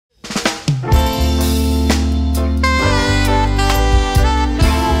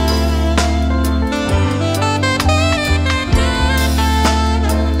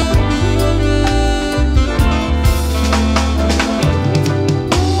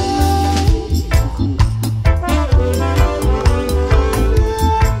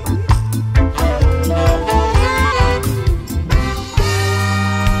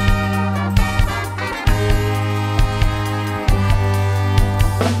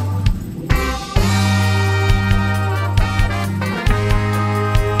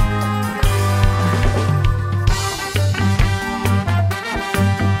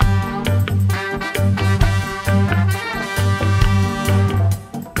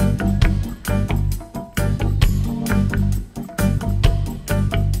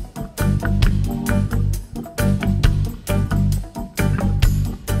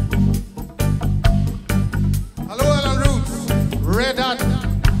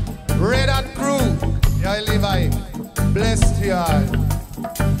Levi, blessed y'all.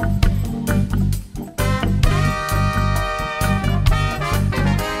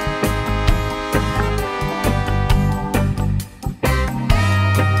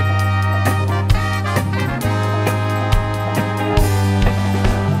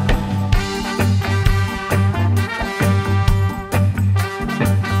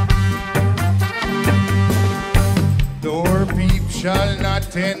 Shall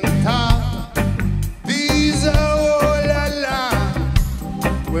not enter these old land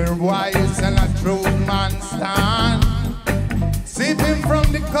where wise and a true man stand, sipping from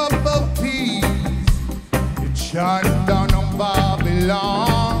the cup of peace. It shine down on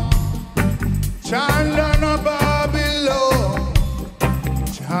Babylon, shine down on Babylon,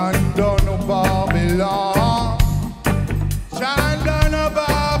 shine down on Babylon, shine down on Babylon.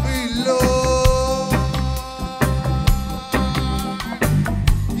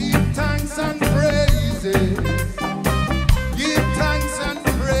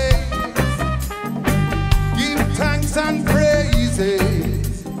 And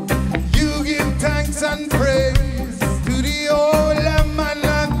praises, you give thanks and praise to the whole man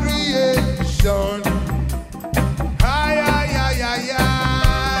of creation. Ay, ay, ay, ay,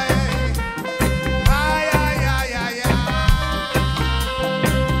 ay. Ay, ay, ay, ay, ay.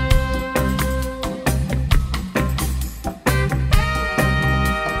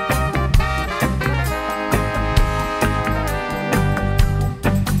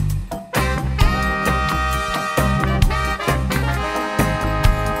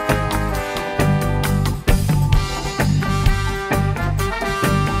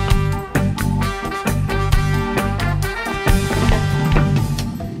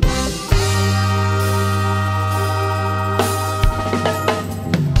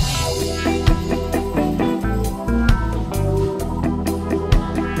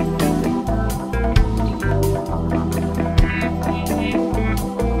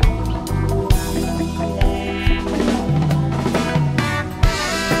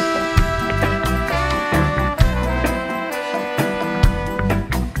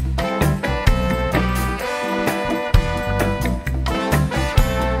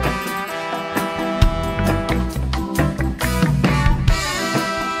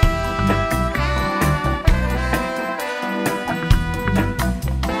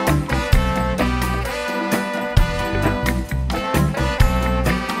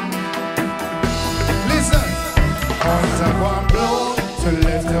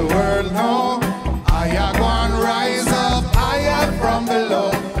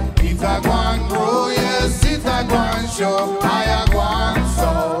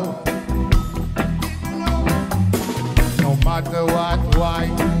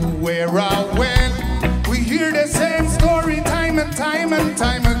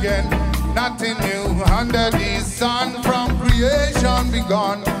 Nothing new under the sun, from creation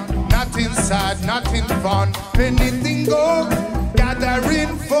begun. Nothing sad, nothing fun. Anything goes,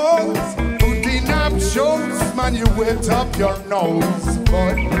 gathering folks, putting up shows. Man, you wet up your nose.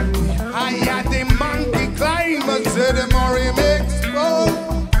 But I had the monkey climber, say the more he makes roll.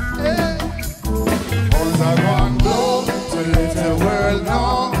 Once I want glow to let the world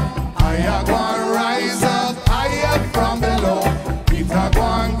know. I am going rise up, higher from below. It a go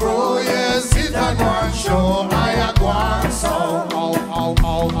and grow, yes, it a go and show. I a go and so, ow, ow,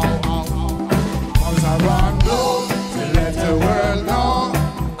 ow, ow, ow. Once I want glow to let the world know.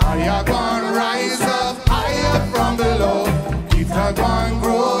 I a go and rise up, higher from below. It a go and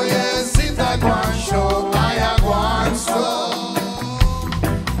grow, yes, it a go and show. I a go and so.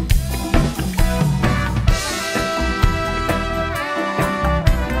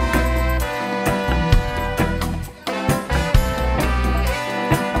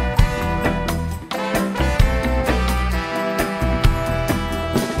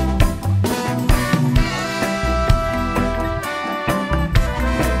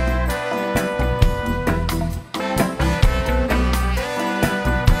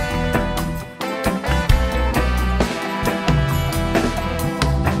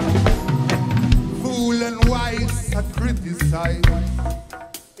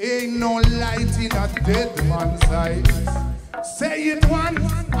 Ain't no light in a dead man's eyes. Say it once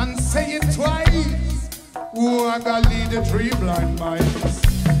and say it twice. Who I got lead the three blind mice.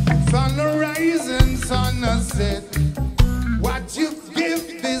 Sun rising, sun set. What you give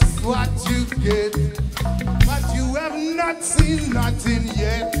is what you get. But you have not seen nothing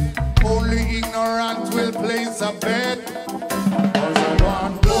yet. Only ignorant will place a bet. Cause I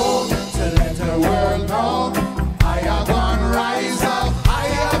want glow to let the world know. I have gone rise up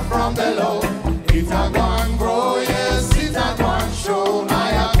higher from below. It a gone grow, yes, it a gone show.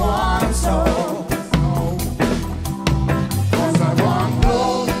 I have gone so.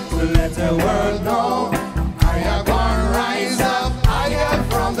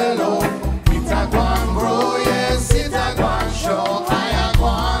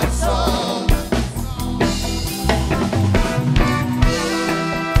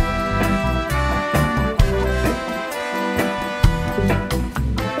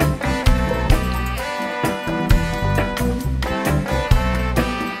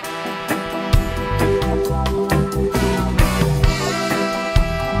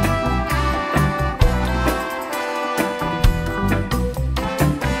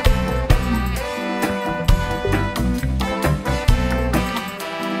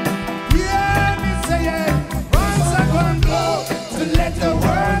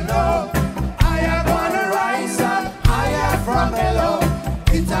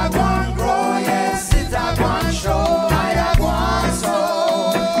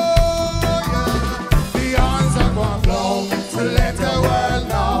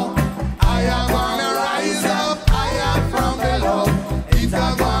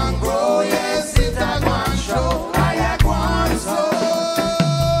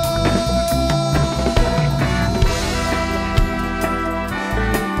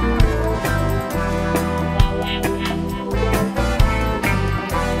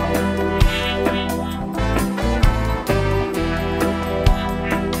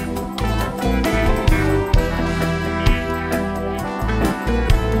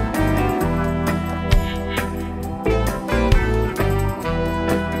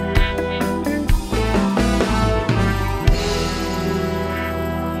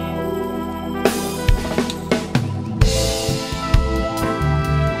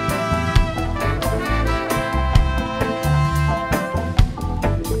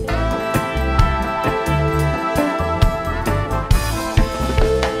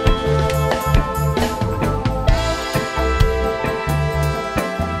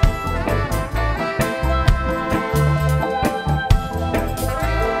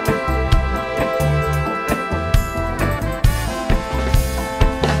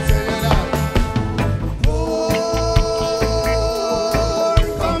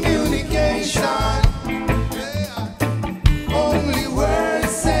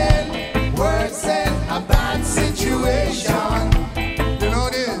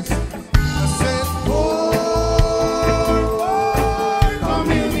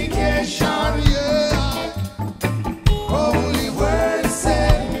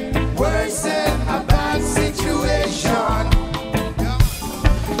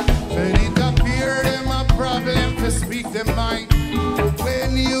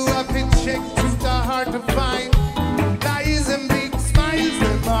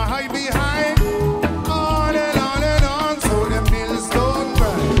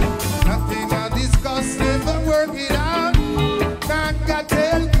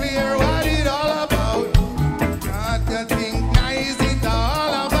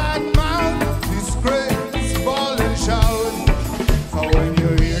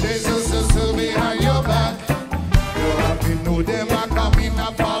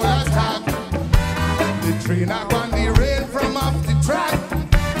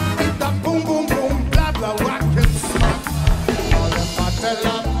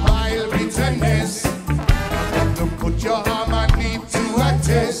 battle of vile bitterness. To put your harmony to a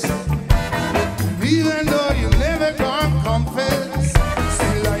test. Even though you never gonna confess,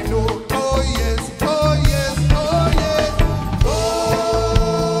 still I know, oh yes, oh yes, oh yes. Oh,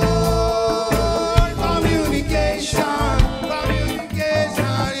 communication,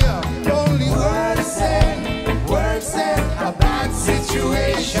 communication, yeah. Only words said, a bad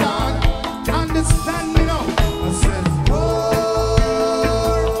situation. Understand me now? I said,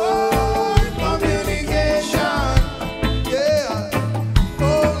 communication, yeah.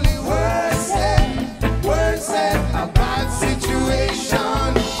 Only words said, a bad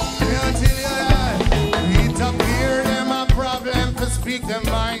situation. Me I tell you that it appear them a problem to speak their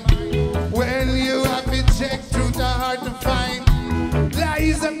mind. When you have to check truth are hard to find.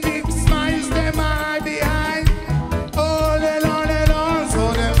 Lies and big smiles them are behind. On and on and on,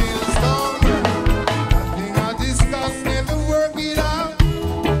 so them will stumble. Nothing I discuss, never work it out.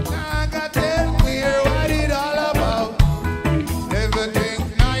 Now I got them clear what it all about. Never think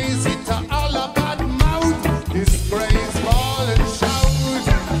nice, it's all about mouth. Disgrace, fall and shout.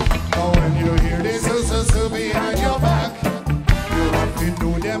 Now when you hear this, so behind your back, you have to do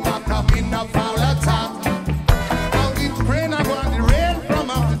them a come in a foul attack. Now it's brain I want the rain from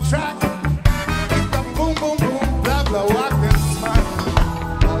off the track. It's a boom boom boom, blah blah, walk them smack.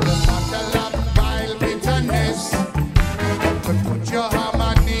 All the battle of vile bitterness. But put your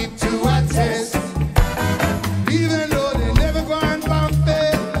harmony to a test. Even though they never go and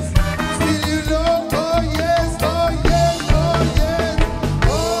confess, still you know, oh yes, oh yes, oh yes.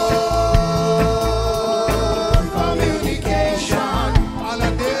 Oh, communication, all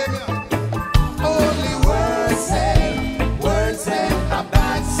of them. Only words said, a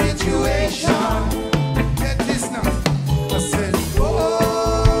bad situation. Get this now. I said, oh,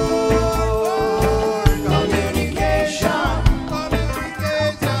 communication, yeah.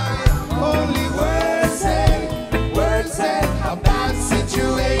 Only words said, a bad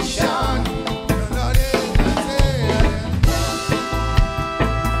situation.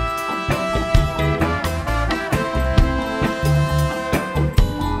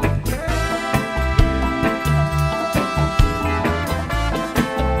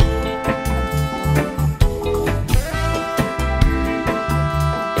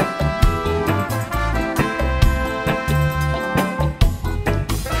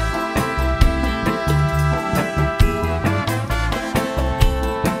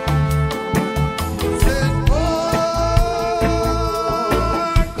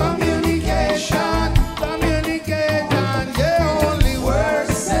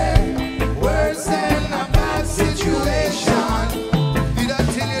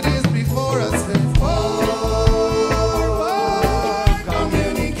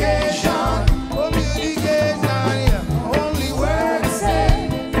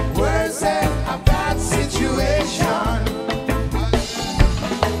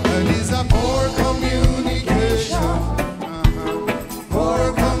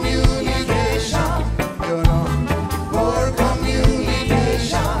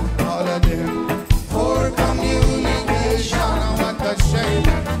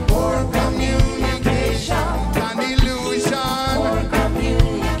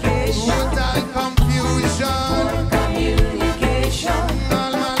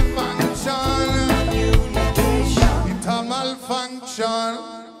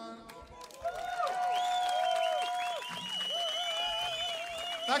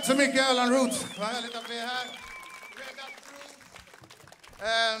 Tack så mycket Öland Roots. Vad härligt att vi är här.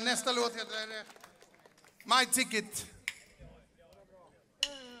 Nästa låt heter My Ticket.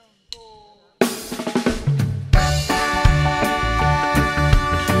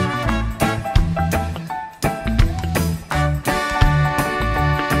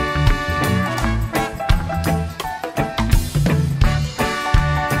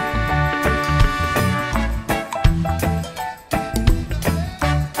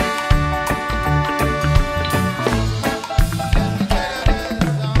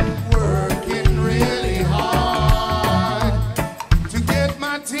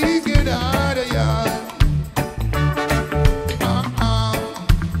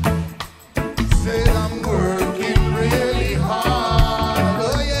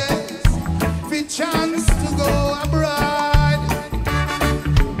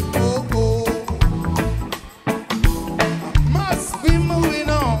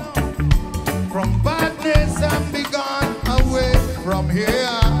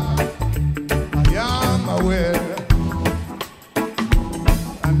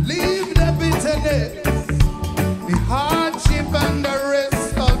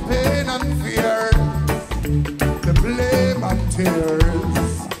 Here.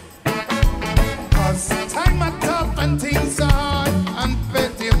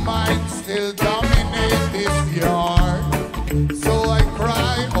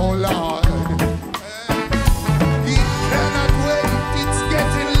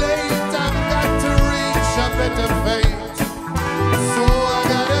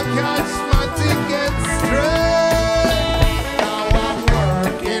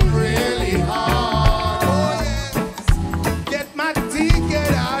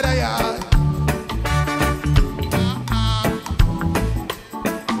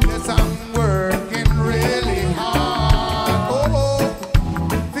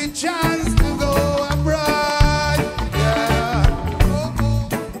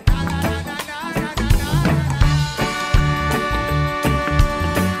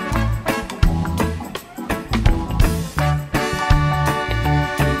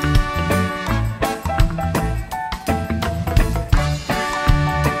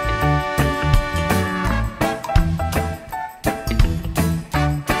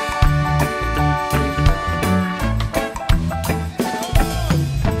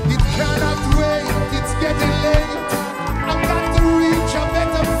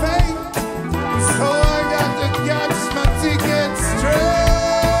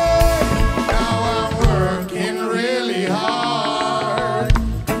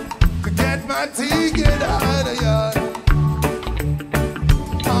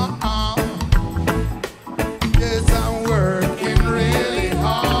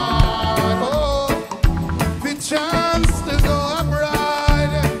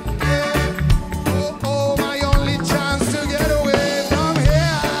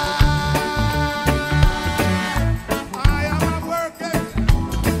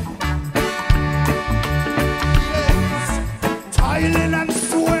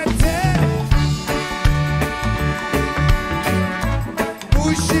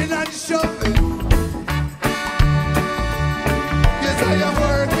 pushing and shoving. Yes, I am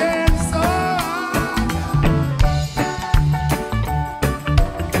working so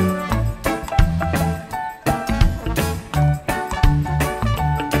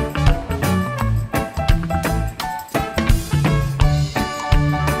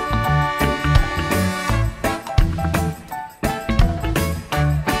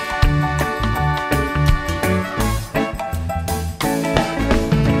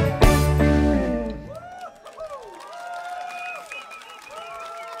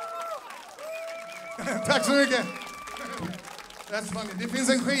Tack så mycket. That's funny. Det finns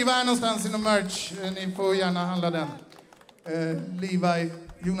en skiva här någonstans inom merch. Ni får gärna handla den. Levi,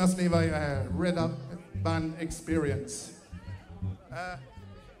 Jonas Levi är här. Red Up Band Experience.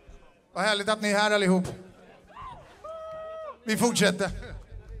 Vad härligt att ni är här allihop. Vi fortsätter.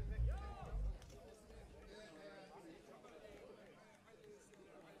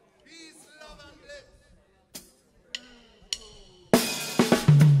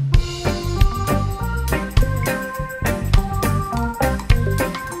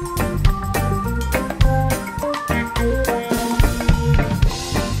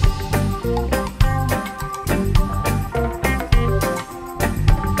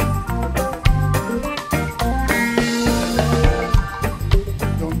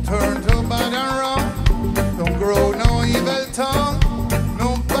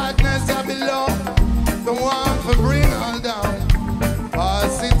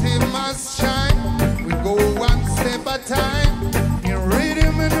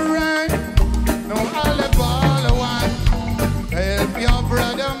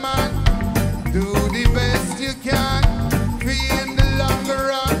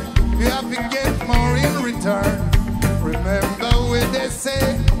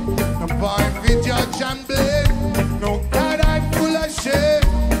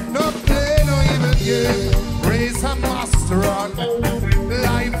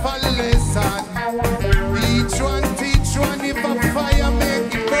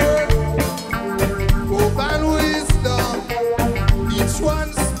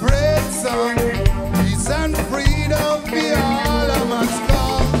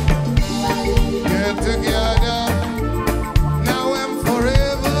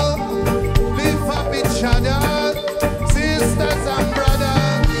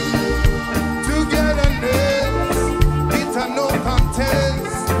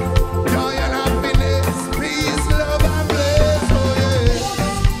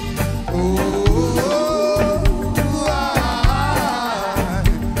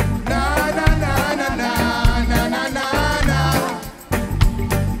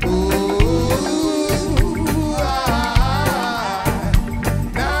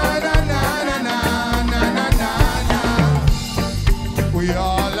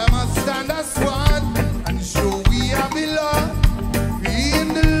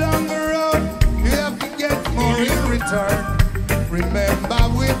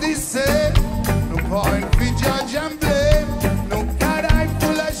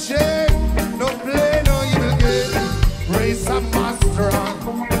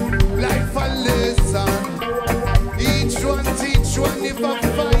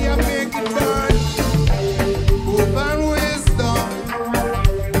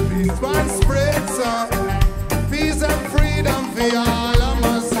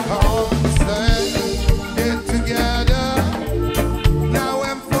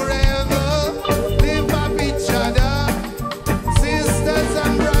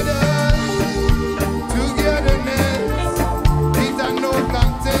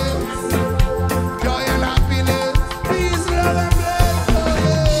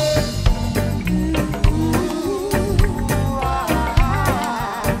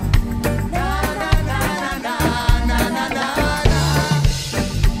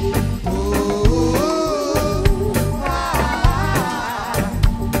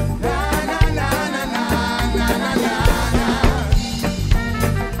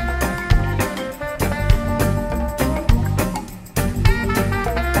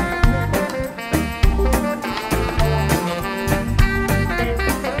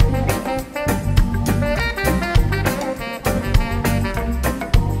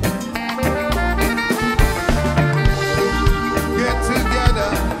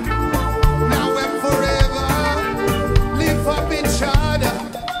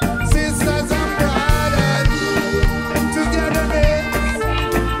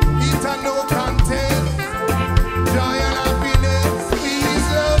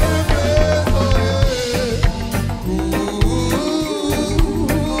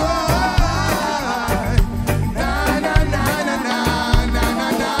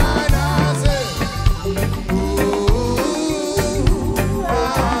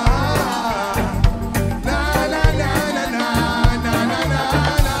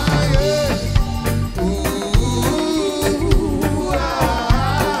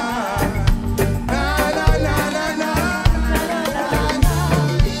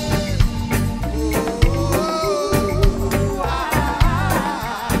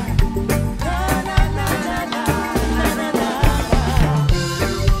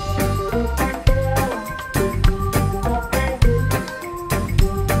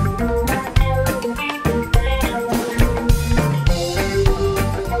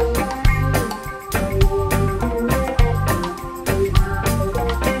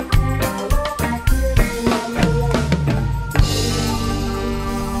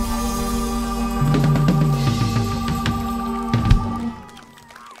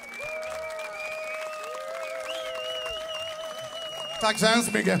 Tack så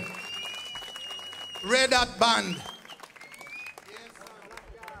hemskt mycket. Red Hot Band.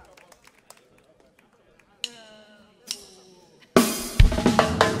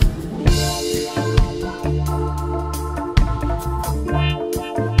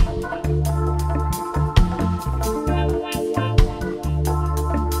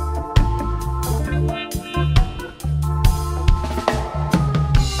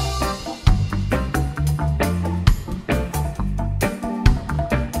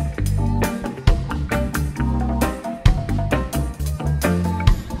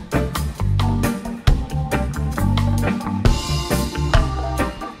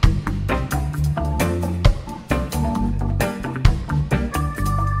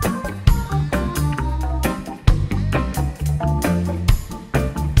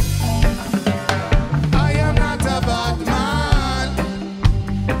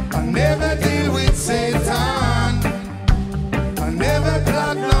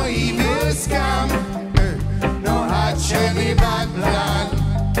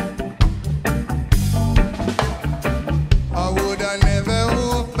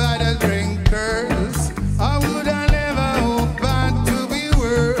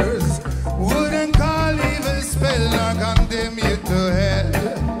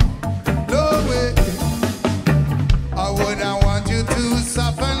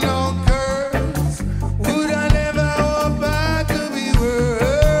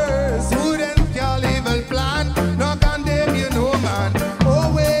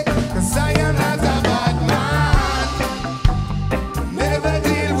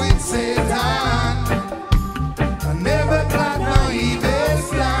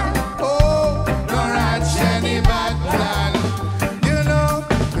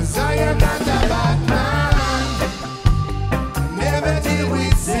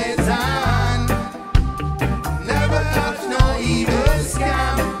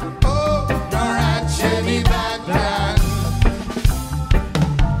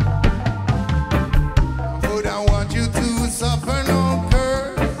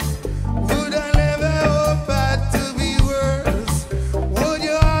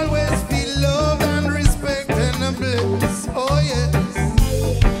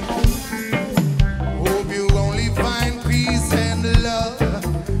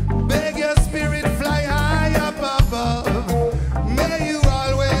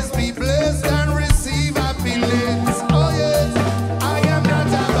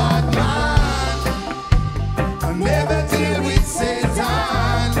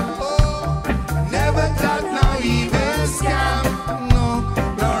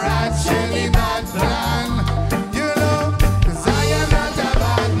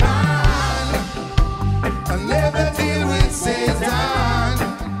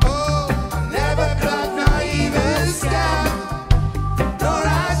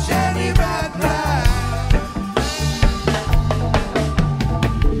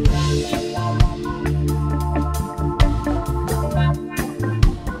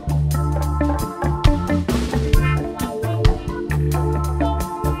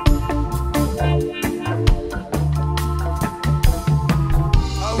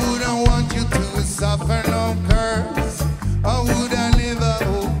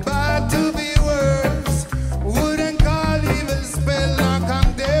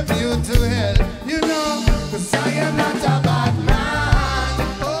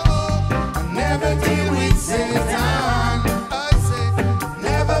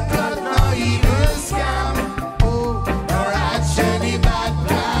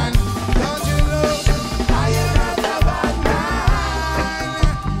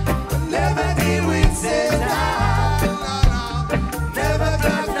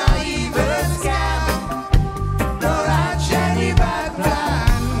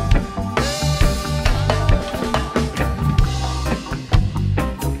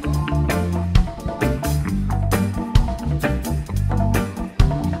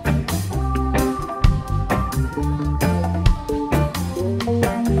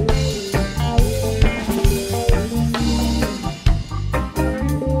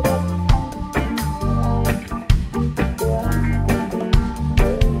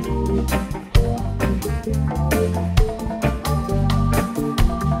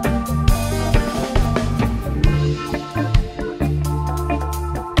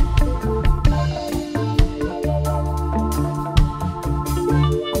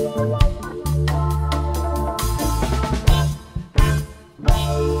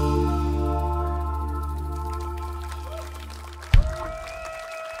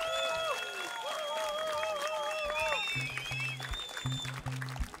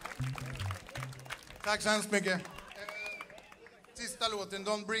 Tack så hemskt mycket. Sista låten,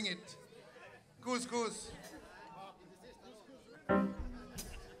 Don't Bring It. Kus.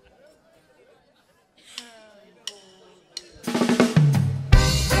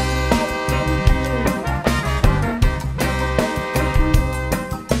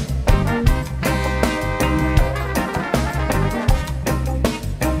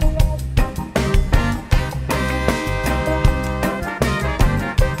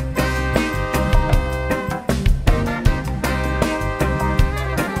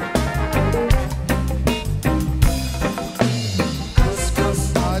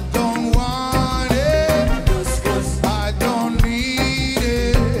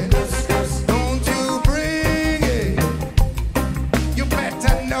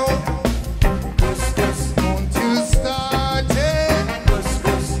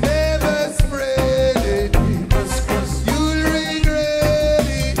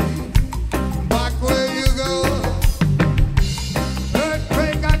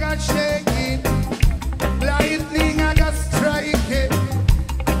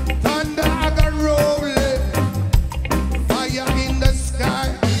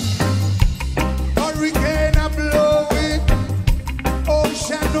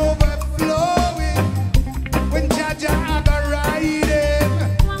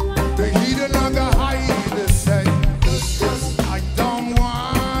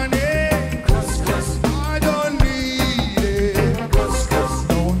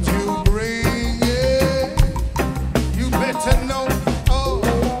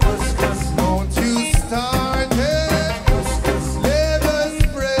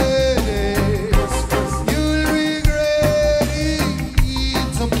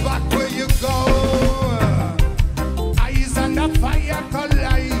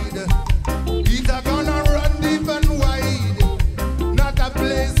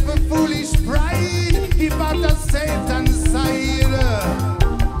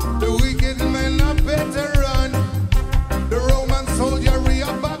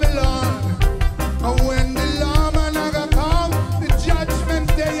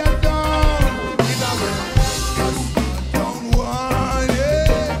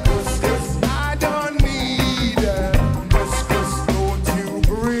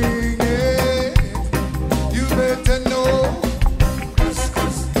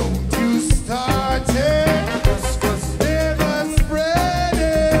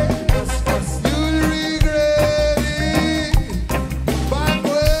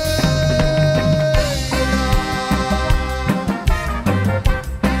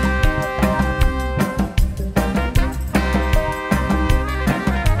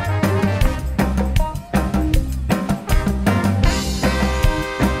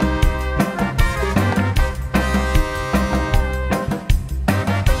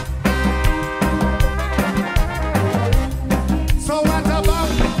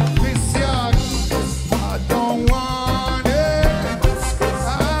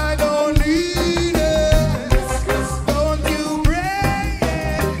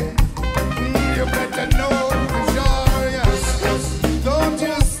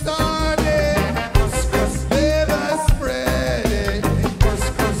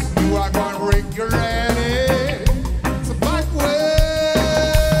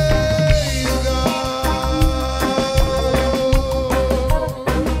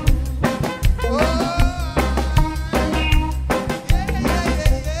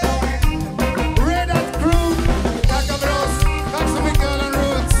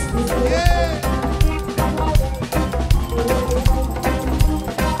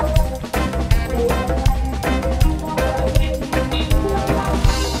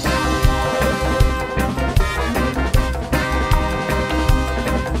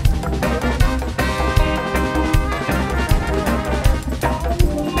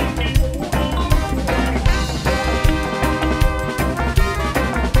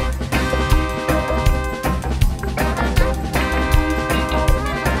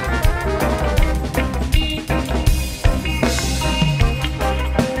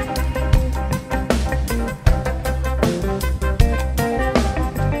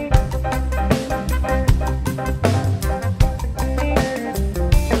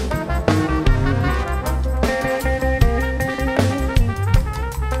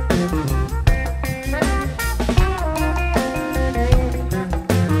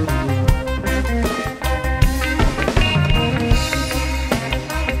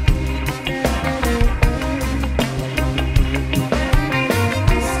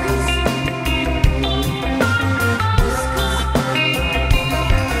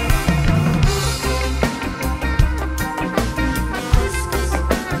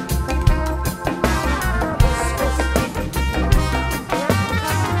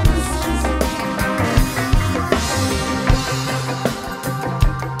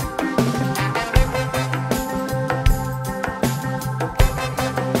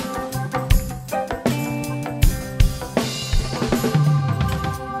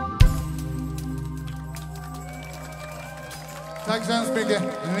 Tack så hemskt mycket.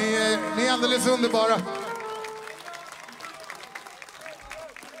 Ni är alldeles underbara.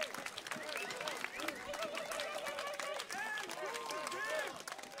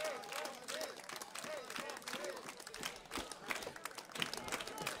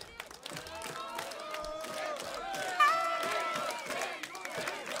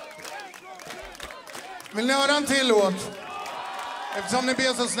 Vill ni höra en till låt? Eftersom ni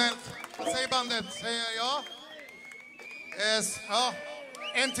ber så snällt. Säg bandet. Säger ja. Yes. Ja.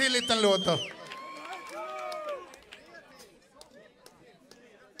 En till liten låt då.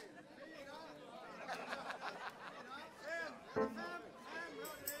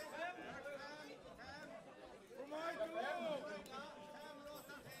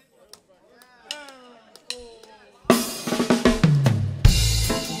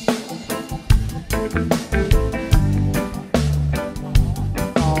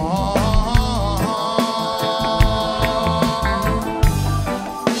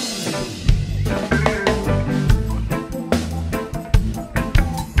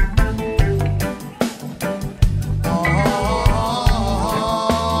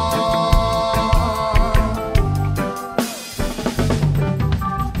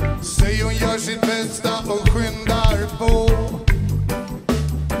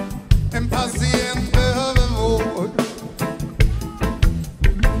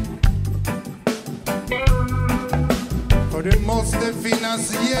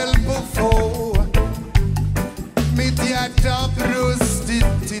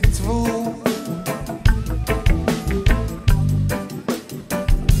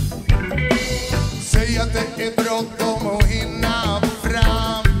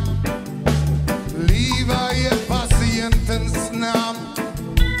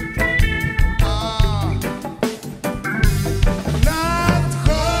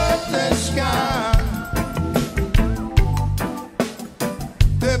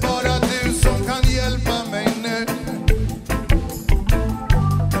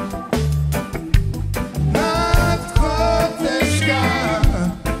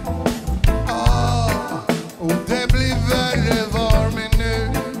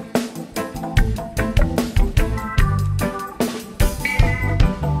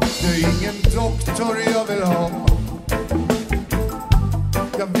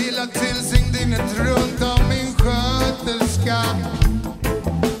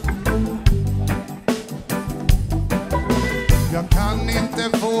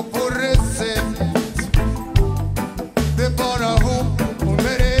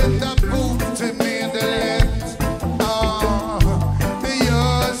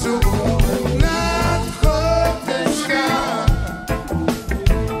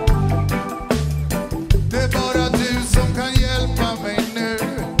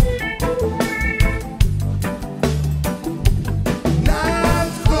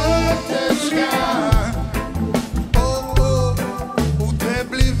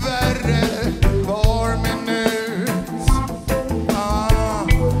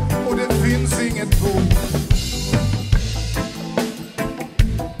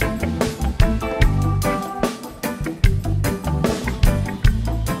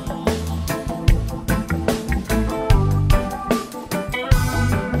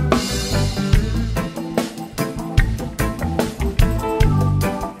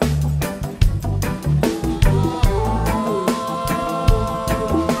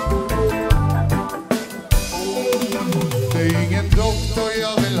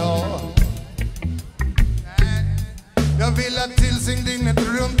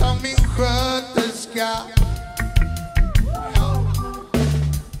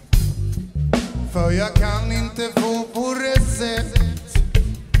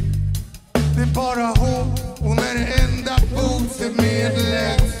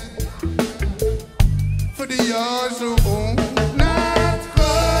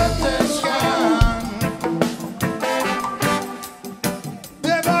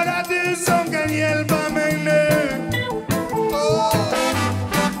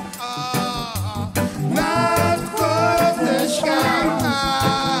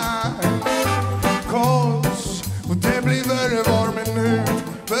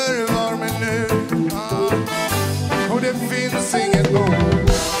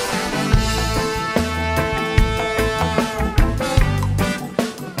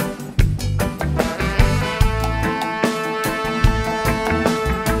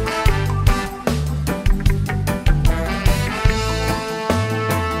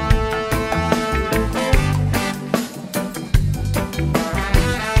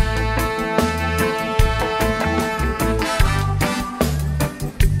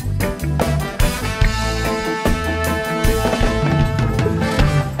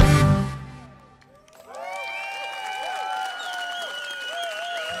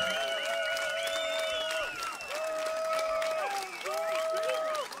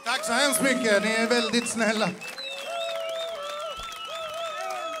 Tack så hemskt mycket, ni är väldigt snälla.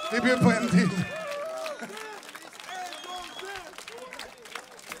 Vi bjuder på en till.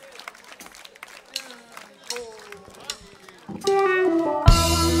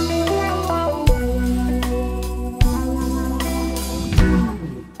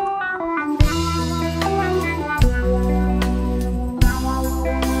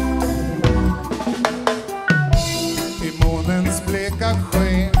 I månens bleka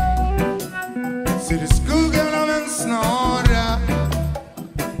sken ser du skuggan av en snara.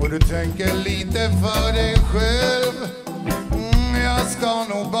 Och du tänker lite för dig själv. Jag ska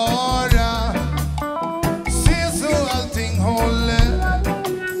nog bara se så allting håller.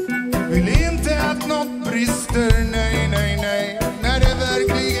 Vill inte att något brister, nej, nej, nej. När det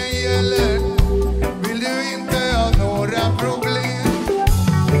verkligen gäller vill du inte ha några problem.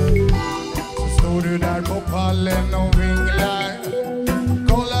 Så står du där på pallen och vinglar.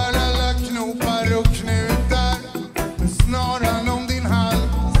 Kollar alla knopar och knutar. Med snaran om din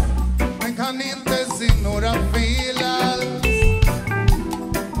hals. Men kan inte se några fel alls.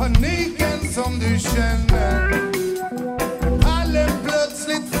 Paniken som du känner. Pallen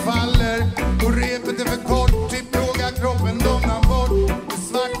plötsligt faller. Och repet är för kort till plåga kroppen domnar bort. Det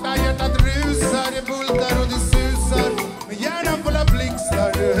svarta hjärtat rusar, det bultar och det susar. Med hjärnan full av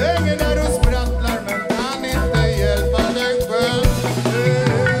blixtar. Du hänger där och sprattlar men kan inte hjälpa dig själv.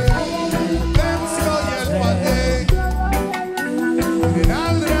 Vem ska hjälpa dig? Din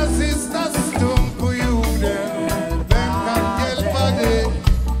allra sista stund på jorden. Vem kan hjälpa dig?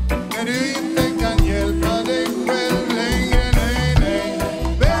 När du inte kan hjälpa dig själv längre, nej, nej.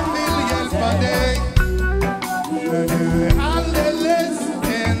 Vem vill hjälpa dig? När du är alldeles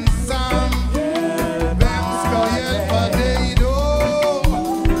ensam. Vem ska hjälpa dig då?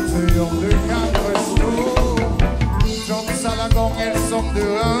 Säg om du kan förstå. Trots alla gånger som du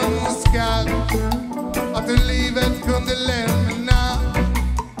önskar att du livet kunde lämna.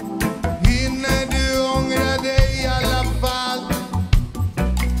 Hinner du ångra dig i alla fall?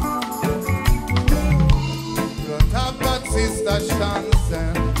 Du har tappat sista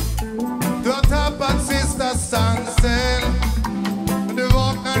chansen. Du har tappat sista sansen. Men du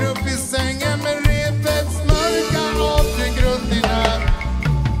vaknar upp i sängen med repets mörka avtryck runt din hand.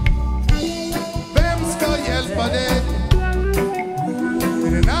 Vem ska hjälpa dig? I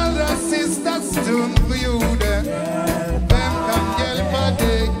den allra sista stund på jorden. Vem kan hjälpa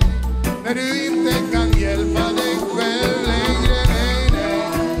dig? När du inte kan hjälpa dig själv längre, nej, nej.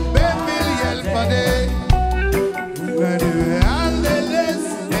 Vem vill hjälpa dig? När du är alldeles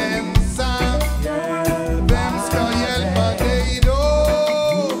ensam. Vem ska hjälpa dig då?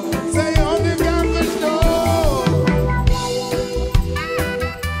 Säg om du kan förstå.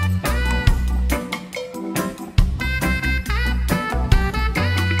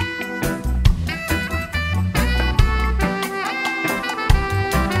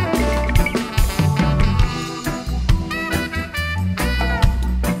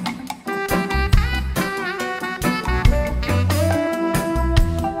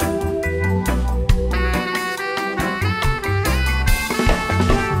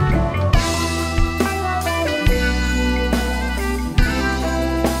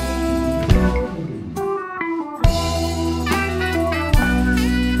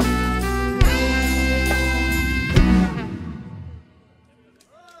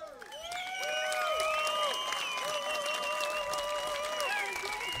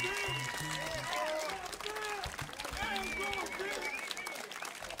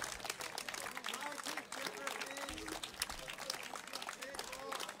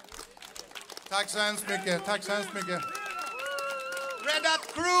 Tack så hemskt mycket, tack så hemskt mycket.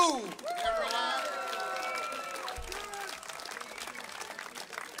 Räddat crew! Everyone.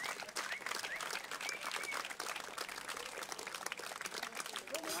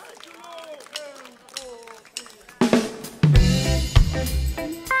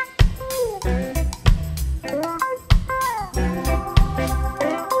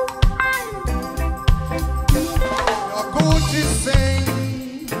 Jag går till säng.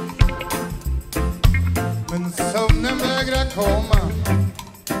 Men sömnen vägrar komma.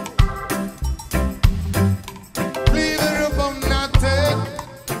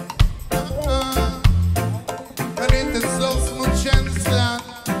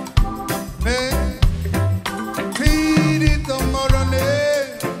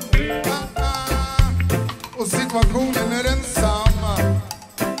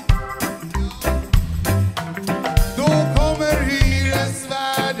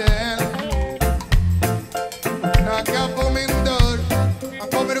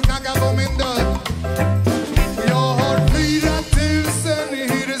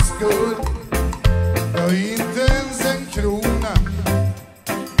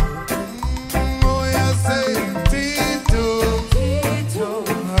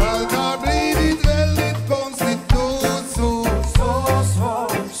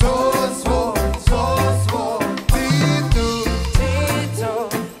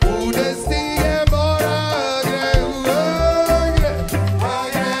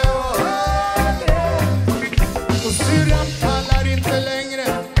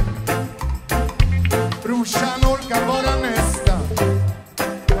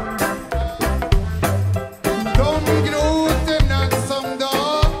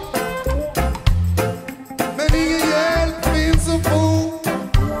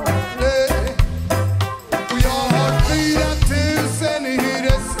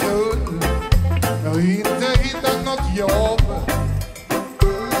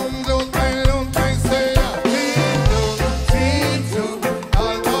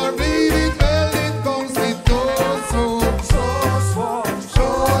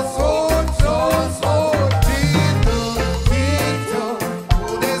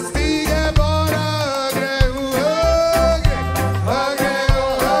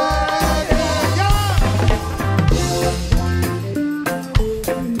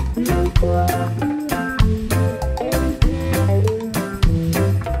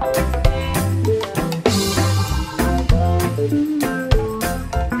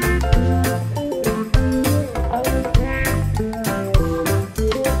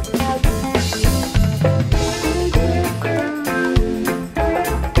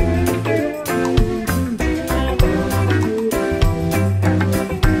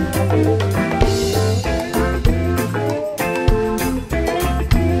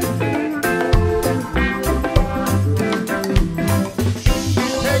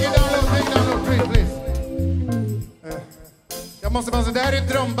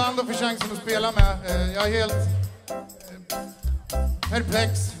 band att få chansen att spela med. Jag är helt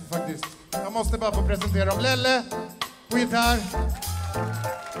perplex faktiskt. Jag måste bara få presentera dem. Lelle på gitarr.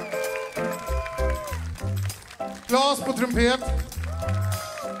 Klas på trumpet.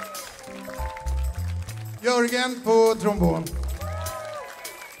 Jörgen på trombon.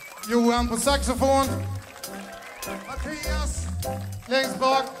 Johan på saxofon. Mattias längst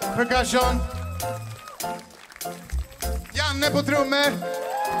bak, percussion. Janne på trummor.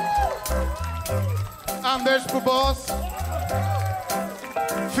 Anders på bas.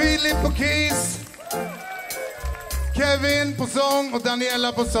 Filip på keys. Kevin på sång och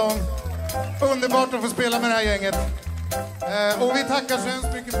Daniela på sång. Underbart att få spela med det här gänget. Och vi tackar så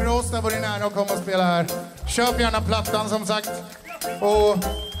hemskt mycket för oss. Det har varit nära att komma och spela här. Köp gärna plattan som sagt. Och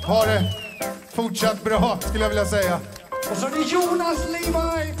ha det fortsatt bra skulle jag vilja säga. Och så är det Jonas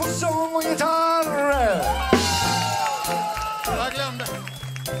Levi på sång och gitarr. Jag glömde.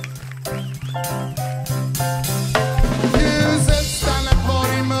 Ljuset stannar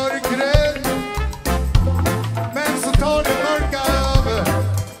kvar i mörkret. Men så tar det mörka över.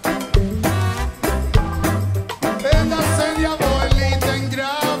 Ända sen jag var en liten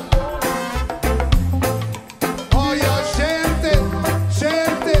grabb har jag känt det.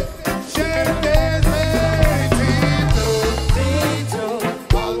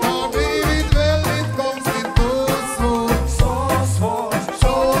 Allt har blivit väldigt konstigt.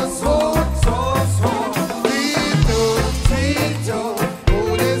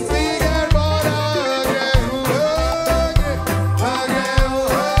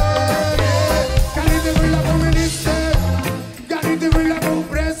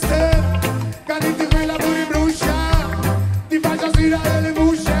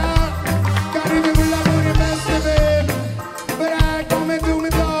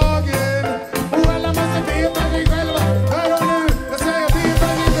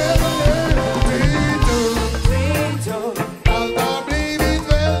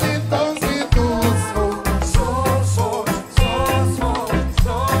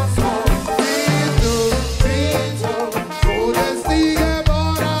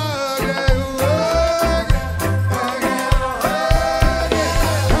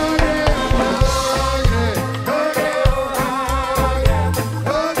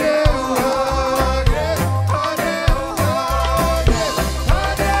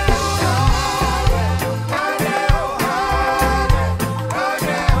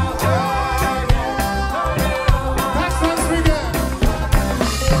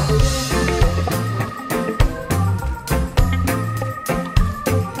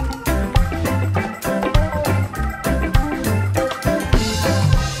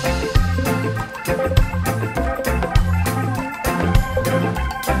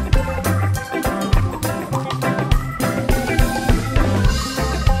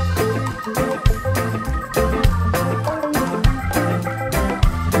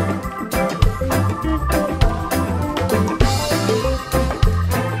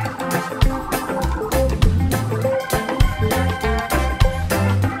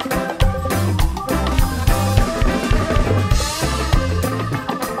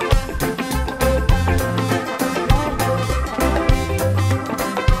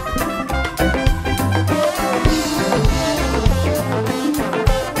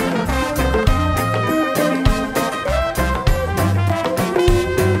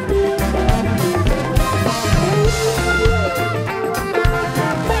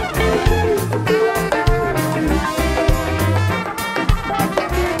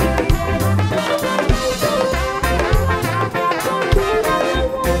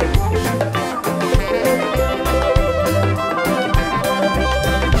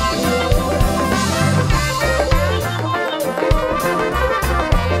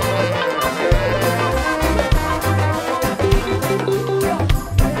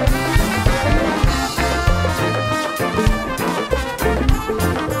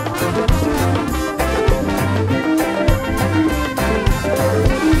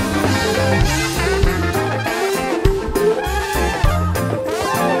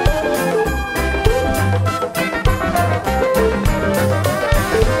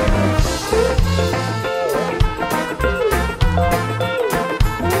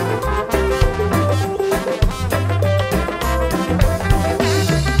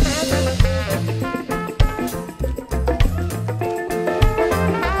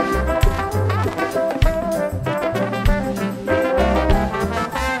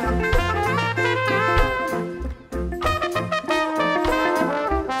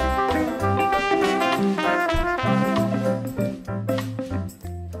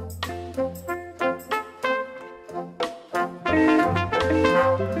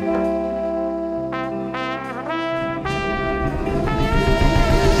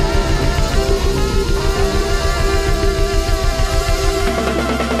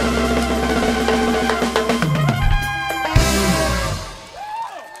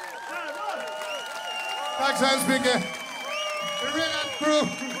 Tack så hemskt mycket. Crew.